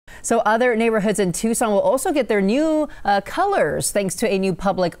So other neighborhoods in Tucson will also get their new colors thanks to a new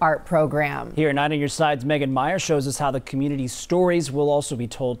public art program. Here at 9 on Your Side's Megan Meyer shows us how the community's stories will also be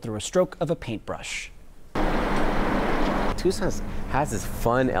told through a stroke of a paintbrush. Tucson has this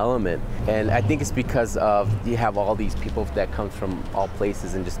fun element, and I think it's because of you have all these people that come from all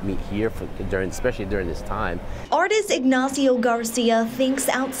places and just meet here especially during this time. Artist Ignacio Garcia thinks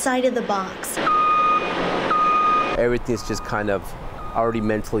outside of the box. Everything's just kind of already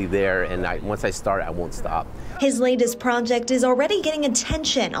mentally there, and once I start, I won't stop. His latest project is already getting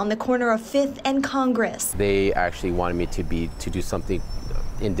attention on the corner of 5th and Congress. They actually wanted me to do something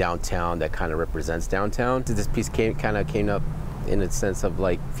in downtown that kind of represents downtown. This piece came up in a sense of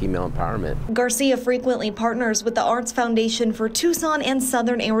like female empowerment. Garcia frequently partners with the Arts Foundation for Tucson and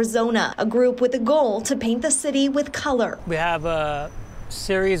Southern Arizona, a group with a goal to paint the city with color. We have a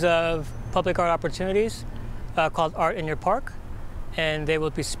series of public art opportunities called Art in Your Park, and they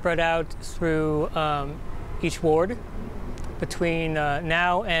will be spread out through each ward between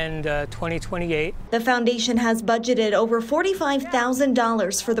now and 2028. The foundation has budgeted over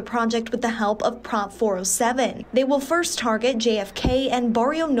 $45,000 for the project with the help of Prop 407. They will first target JFK and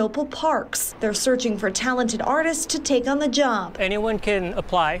Barrio Nopal parks. They're searching for talented artists to take on the job. Anyone can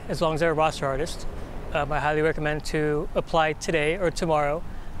apply as long as they're a roster artist. I highly recommend to apply today or tomorrow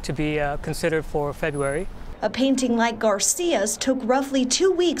to be considered for February. A painting like Garcia's took roughly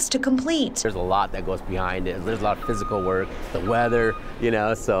 2 weeks to complete. There's a lot that goes behind it. There's a lot of physical work, the weather,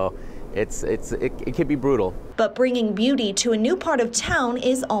 so it can be brutal. But bringing beauty to a new part of town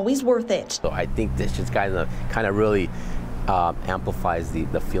is always worth it. So I think this just kind of really amplifies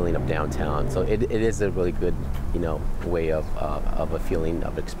the feeling of downtown. So it is a really good, way of a feeling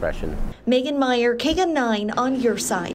of expression. Megan Meyer, KGUN 9 on Your Side.